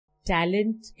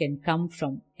talent can come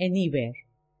from anywhere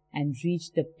and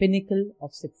reach the pinnacle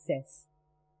of success.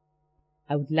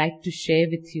 I would like to share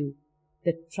with you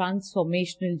the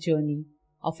transformational journey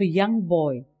of a young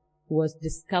boy who was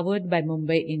discovered by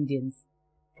Mumbai Indians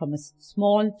from a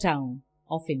small town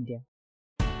of India.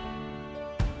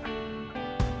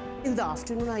 In the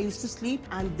afternoon, I used to sleep,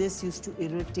 and this used to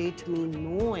irritate me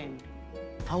no end.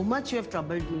 How much you have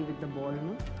troubled me with the ball,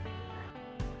 no?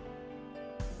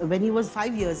 When he was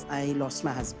 5 years, I lost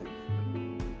my husband.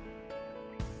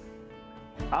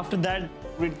 After that,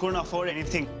 we couldn't afford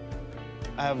anything.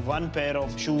 I have one pair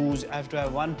of shoes, I have to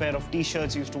have one pair of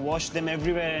t-shirts, used to wash them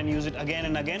everywhere and use it again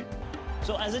and again.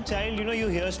 So as a child, you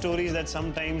hear stories that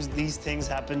sometimes these things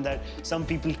happen, that some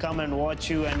people come and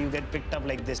watch you and you get picked up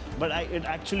like this. But it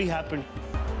actually happened.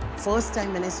 First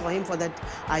time when I saw him for that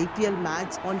IPL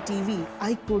match on TV,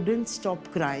 I couldn't stop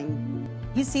crying.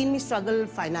 He's seen me struggle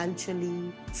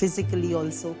financially, physically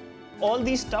also. All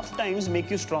these tough times make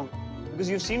you strong because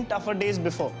you've seen tougher days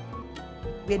before.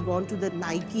 We had gone to the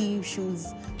Nike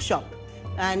shoes shop,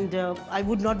 and I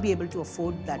would not be able to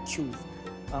afford that shoes.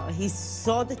 He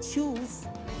saw the shoes.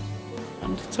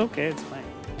 And it's okay, it's fine.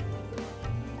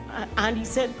 And he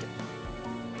said,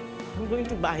 I'm going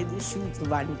to buy these shoes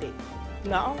one day.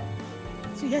 Now,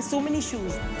 so he has so many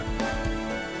shoes.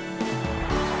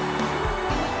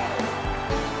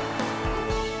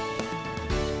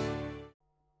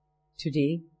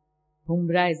 Today,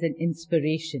 Bumrah is an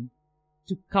inspiration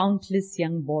to countless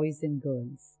young boys and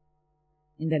girls.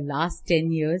 In the last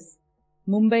 10 years,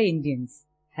 Mumbai Indians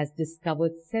has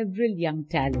discovered several young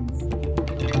talents